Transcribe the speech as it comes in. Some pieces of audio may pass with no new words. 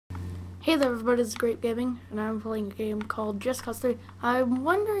Hey there everybody, it's Grape Gaming, and I'm playing a game called Just Cause 3. I'm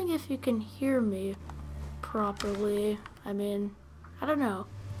wondering if you can hear me properly. I mean, I don't know.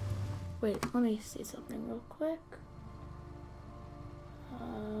 Wait, let me see something real quick.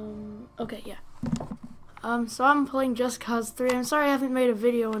 Okay, yeah. So I'm playing Just Cause 3. I'm sorry I haven't made a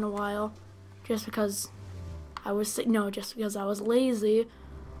video in a while. Just because I was lazy.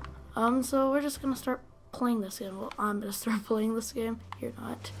 So we're just gonna start playing this game. Well, I'm gonna start playing this game. You're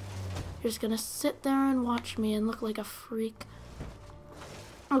not. You're just gonna sit there and watch me and look like a freak.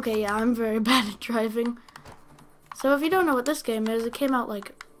 Okay, yeah, I'm very bad at driving. So if you don't know what this game is, it came out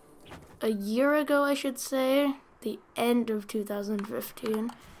like a year ago, I should say. The end of 2015.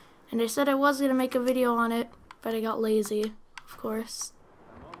 And I said I was gonna make a video on it, but I got lazy, of course.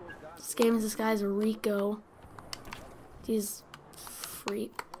 This guy's Rico. He's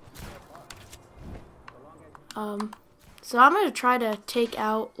freak. So I'm gonna try to take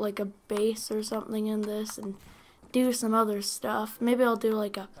out like a base or something in this and do some other stuff. Maybe I'll do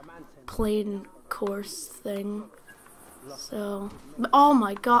like a plain course thing. So, oh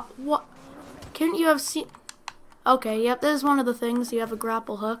my god, what? Couldn't you have seen? Okay, yep, this is one of the things. You have a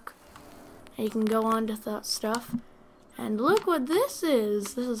grapple hook, and you can go on to that stuff. And look what this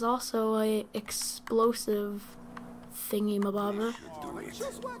is. This is also a explosive thingy-mabobber.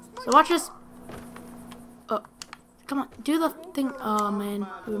 So watch this. Oh, come on, do the thing. Oh man,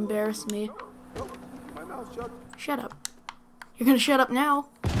 you embarrassed me. Shut up. You're gonna shut up now.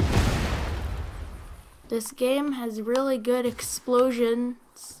 This game has really good explosions,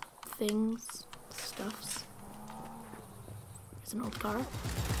 things, stuffs. There's an old car.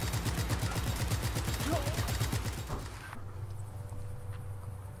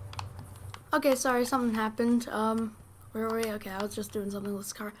 Okay, sorry, something happened. Where were we? Okay, I was just doing something with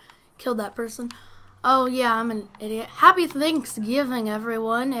this car. Killed that person. Oh yeah, I'm an idiot. Happy Thanksgiving,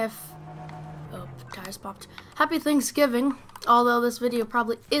 everyone. Oh, tires popped. Happy Thanksgiving. Although this video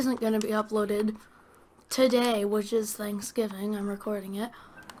probably isn't going to be uploaded today, which is Thanksgiving. I'm recording it.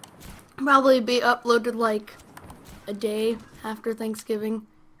 Probably be uploaded like a day after Thanksgiving.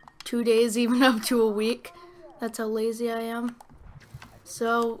 2 days, even up to a week. That's how lazy I am.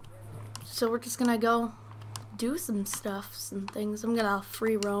 So we're just gonna go do some stuffs and things. I'm gonna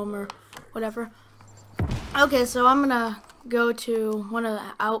free roam or whatever. Okay, so I'm gonna go to one of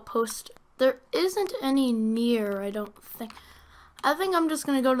the outposts. There isn't any near, I don't think. I think I'm just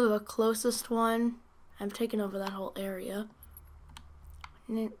gonna go to the closest one. I'm taking over that whole area.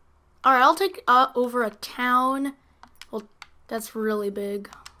 Alright, I'll take over a town. Well, that's really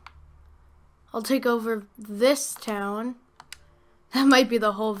big. I'll take over this town. That might be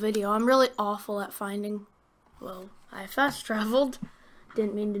the whole video. I'm really awful at finding. Well, I fast traveled.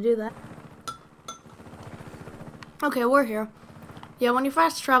 Didn't mean to do that. Okay, we're here. Yeah, when you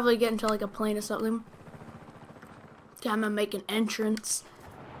fast travel, you get into like a plane or something. Okay, I'm gonna make an entrance.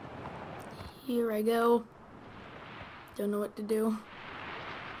 Here I go. Don't know what to do.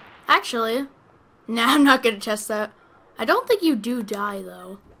 Actually, nah, I'm not gonna test that. I don't think you do die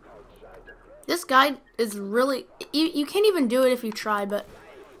though. This guy is really, you can't even do it if you try, but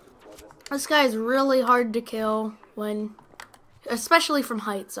this guy is really hard to kill when, especially from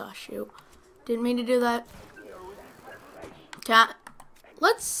heights. Oh shoot, didn't mean to do that.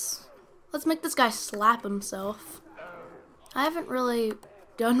 Let's make this guy slap himself. I haven't really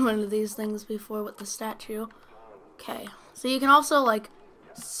done one of these things before with the statue. Okay, so you can also like,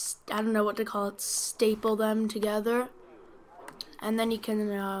 I don't know what to call it, staple them together, and then you can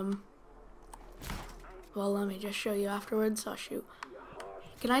well, let me just show you afterwards. Oh shoot,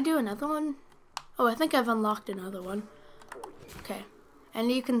 can I do another one? Oh, I think I've unlocked another one. Okay,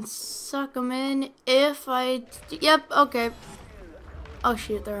 and you can suck them in if I, yep, okay. Oh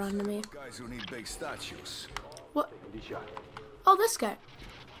shoot, they're onto me. Guys who need big statues. What? Oh, this guy.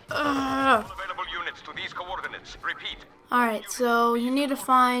 Available units to these coordinates. Repeat. Alright, so you need to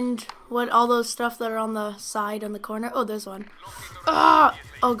find what all those stuff that are on the side and the corner. Oh, there's one. Oh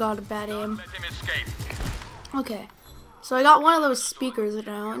god, a bad aim. Let him escape. Okay, so I got one of those speakers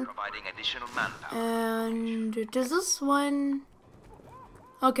down. Providing additional manpower. And does this one...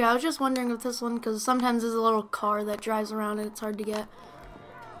 Okay, I was just wondering if this one, because sometimes there's a little car that drives around and it's hard to get.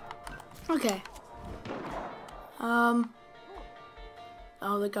 Okay. Oh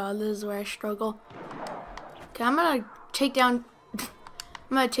my god, this is where I struggle. Okay, I'm gonna take down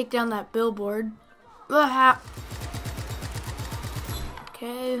that billboard. Okay.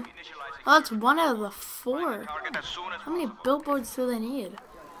 Oh, that's one out of the 4. How many billboards do they need?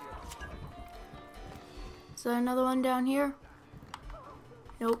 Is there another one down here?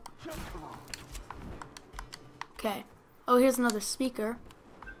 Nope. Okay. Oh, here's another speaker.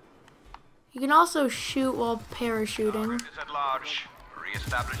 You can also shoot while parachuting. Is at large.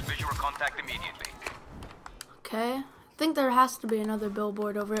 Re-establish visual contact immediately. Okay. I think there has to be another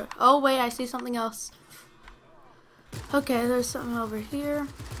billboard over here. Oh wait, I see something else. Okay, there's something over here.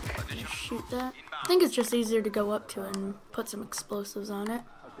 Shoot that. I think it's just easier to go up to it and put some explosives on it.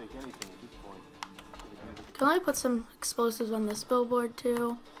 Can I put some explosives on this billboard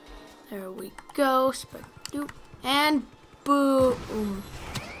too? There we go. And boom.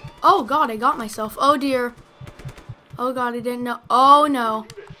 Oh god, I got myself. Oh dear. Oh god, I didn't know. Oh no.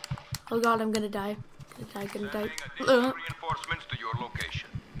 Oh god, I'm gonna die. Gonna die. Reinforcements to your location.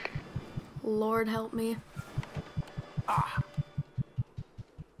 Lord help me.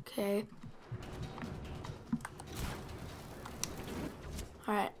 Okay.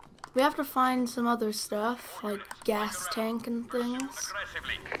 Alright. We have to find some other stuff, like gas tank and things.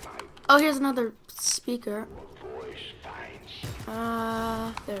 Oh, here's another speaker.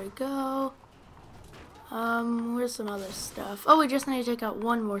 There we go. Where's some other stuff? Oh, we just need to take out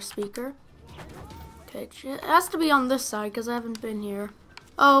one more speaker. Okay, it has to be on this side because I haven't been here.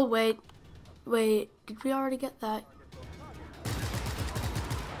 Oh, wait. Wait, did we already get that?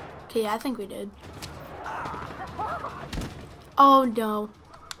 Okay, yeah, I think we did. Oh, no.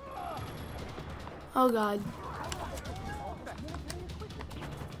 Oh, God.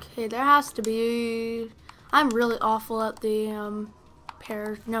 Okay, there has to be... I'm really awful at the,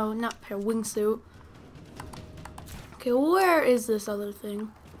 wingsuit. Okay, where is this other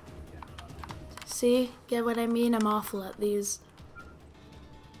thing? See? Get what I mean? I'm awful at these.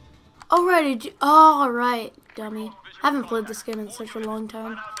 Alrighty, alright, dummy. I haven't played this game in such a long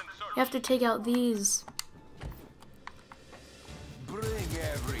time. You have to take out these.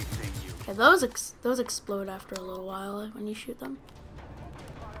 Okay, those explode after a little while when you shoot them.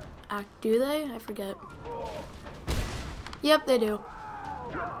 Do they? I forget. Yep, they do.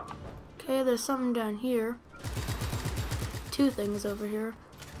 Okay, there's something down here. Two things over here.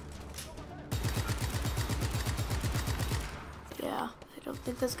 Yeah, I don't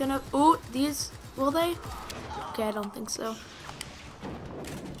think that's gonna... Ooh, these... Will they? Okay, I don't think so.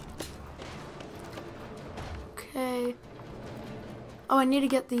 Okay. Oh, I need to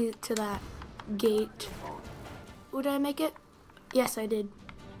get to that gate. Ooh, did I make it? Yes, I did.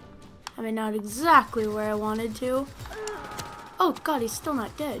 I mean, not exactly where I wanted to. Oh, God, he's still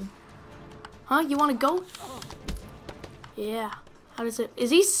not dead. Huh? You want to go? Yeah. How does it...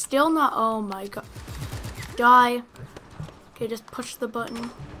 Is he still not... Oh, my God. Die. Okay, just push the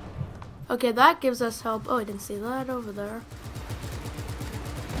button. Okay, that gives us help. Oh, I didn't see that over there.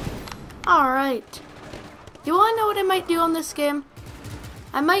 Alright. You want to know what I might do on this game?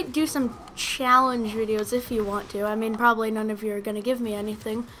 I might do some challenge videos if you want to. I mean, probably none of you are going to give me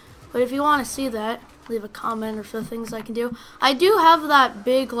anything. But if you want to see that, leave a comment or for things I can do. I do have that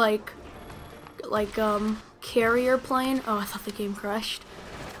big, carrier plane. Oh, I thought the game crashed.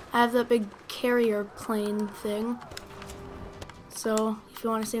 I have that big carrier plane thing. So, if you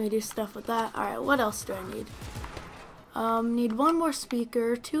want to see me do stuff with that. Alright, what else do I need? Need one more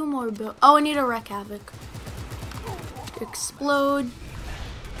speaker, two more oh, I need a wreck havoc. Explode.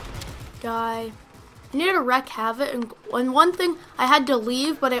 Die. I needed to wreck havoc, and one thing, I had to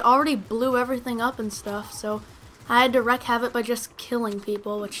leave, but I already blew everything up and stuff, so I had to wreck havoc by just killing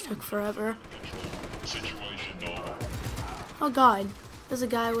people, which took forever. Oh god, there's a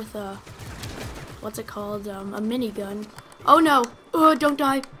guy with a, what's it called, a minigun. Oh no, oh, don't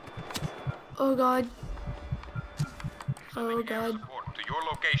die. Oh god. Oh god. To your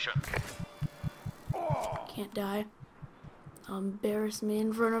location. Can't die. Embarrass me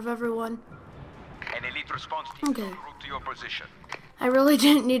in front of everyone. An elite response team Okay. en route to your position. I really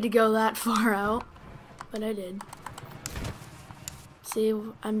didn't need to go that far out, but I did. See,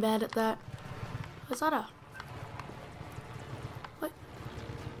 I'm bad at that. What's that a... What?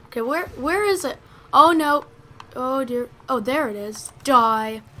 Okay, where is it? Oh no. Oh dear. Oh, there it is.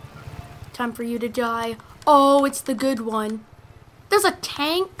 Die. Time for you to die. Oh, it's the good one. There's a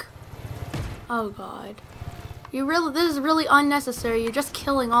tank? Oh god. This is really unnecessary. You're just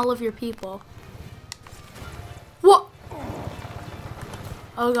killing all of your people. What?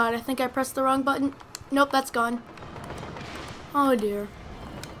 Oh god, I think I pressed the wrong button. Nope, that's gone. Oh dear.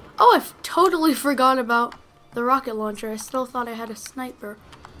 Oh, I totally forgot about the rocket launcher. I still thought I had a sniper.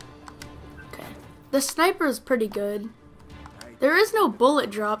 Okay. The sniper is pretty good. There is no bullet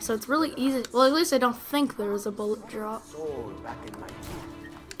drop, so it's really easy. Well, at least I don't think there is a bullet drop.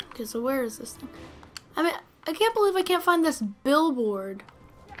 Okay, so where is this thing? I mean, I can't believe I can't find this billboard.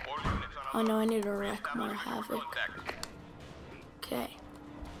 Oh no, I need to wreck more havoc. Okay.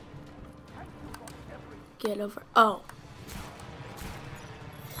 Get over. Oh.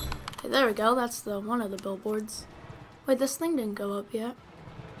 Okay, there we go. That's the one of the billboards. Wait, this thing didn't go up yet.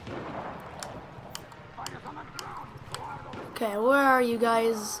 Okay, where are you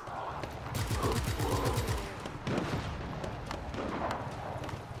guys?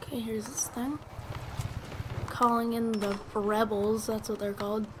 Okay, here's this thing. Calling in the rebels, that's what they're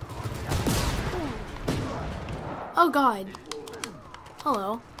called. Oh god.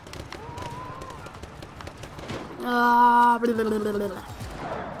 Hello. Blah, blah, blah, blah, blah.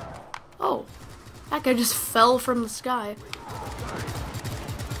 Oh, that guy just fell from the sky.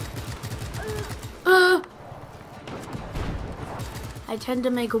 I tend to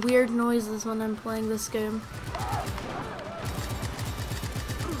make weird noises when I'm playing this game.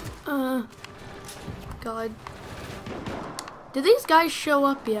 God. Did these guys show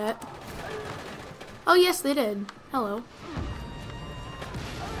up yet? Oh yes, they did. Hello.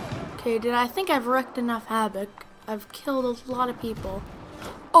 Okay, I think I've wreaked enough havoc. I've killed a lot of people.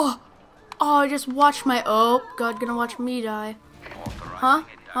 Oh, I just watched my... Oh, God, gonna watch me die. Huh?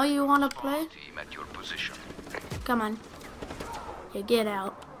 Oh, you wanna play? Come on. Yeah, get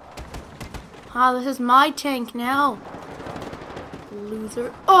out. Ah, this is my tank now.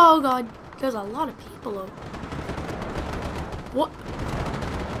 Loser. Oh, God. There's a lot of people over. What?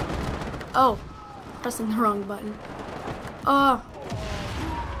 Oh. Pressing the wrong button.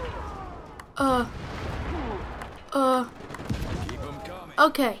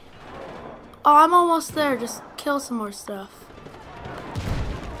 Okay. Oh, I'm almost there. Just kill some more stuff.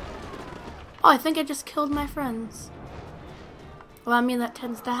 Oh, I think I just killed my friends. Well, I mean, that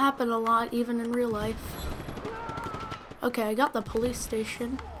tends to happen a lot, even in real life. Okay, I got the police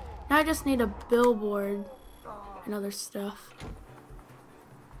station. Now I just need a billboard and other stuff.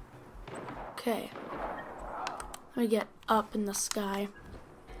 Okay. Let me get up in the sky.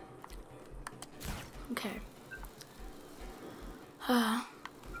 Okay.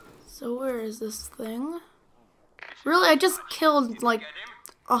 So where is this thing? Really, I just killed like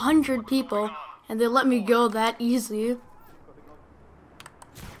 100 people and they let me go that easy.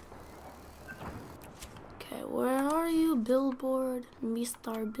 Okay, where are you, billboard?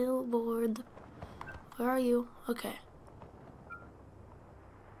 Mr. Billboard. Where are you? Okay.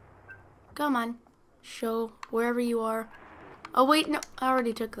 Come on. Show wherever you are. Oh wait, no, I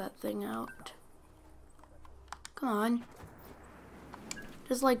already took that thing out. Come on.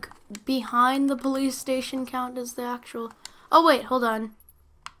 Does like behind the police station count as the actual... Oh wait, hold on.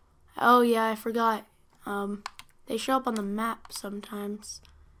 Oh yeah, I forgot. They show up on the map sometimes.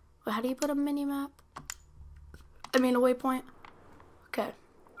 Wait, how do you put a mini map? I mean a waypoint. Okay.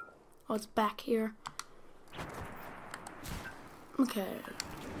 Oh, it's back here. Okay.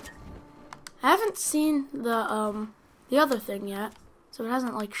 I haven't seen the other thing yet, so it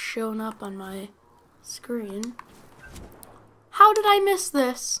hasn't like shown up on my screen. How did I miss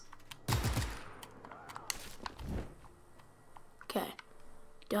this? Okay.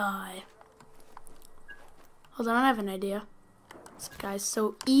 Die. Hold on, I have an idea. This guy's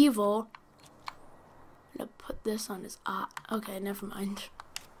so evil. I'm gonna put this on his eye. Okay, never mind.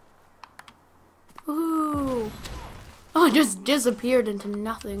 Ooh. Oh, it just disappeared into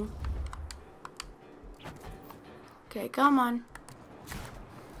nothing. Okay, come on.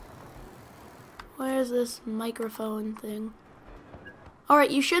 Where's this microphone thing?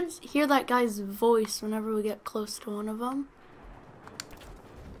 Alright, you should hear that guy's voice whenever we get close to one of them.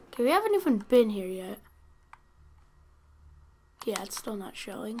 Okay, we haven't even been here yet. Yeah, it's still not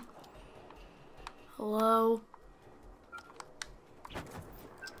showing. Hello?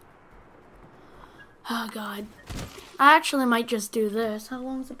 Oh god. I actually might just do this. How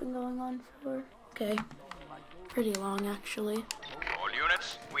long has it been going on for? Okay. Pretty long, actually. All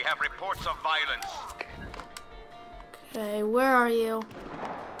units, we have reports of violence. Okay, where are you?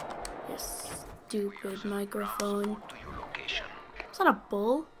 You stupid microphone. Is that a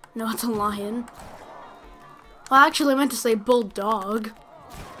bull? No, it's a lion. Well, actually, I meant to say bulldog.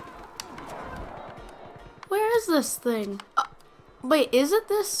 Where is this thing? Wait, is it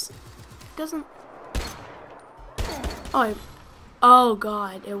this? It doesn't... Oh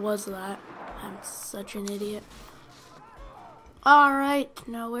god, it was that. I'm such an idiot. Alright,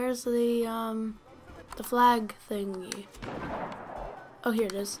 now where's the flag thingy? Oh, here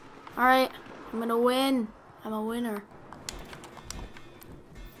it is. Alright, I'm gonna win. I'm a winner.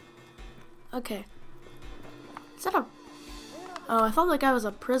 Okay. Is that a... Oh, I thought that guy was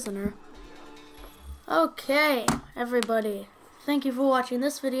a prisoner. Okay, everybody. Thank you for watching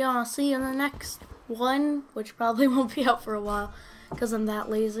this video, and I'll see you in the next one, which probably won't be out for a while, because I'm that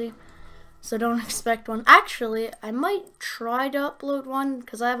lazy. So don't expect one. Actually, I might try to upload one,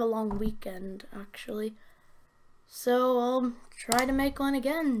 because I have a long weekend, actually. So I'll try to make one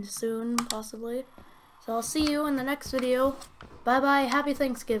again soon, possibly. So I'll see you in the next video. Bye bye, happy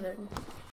Thanksgiving.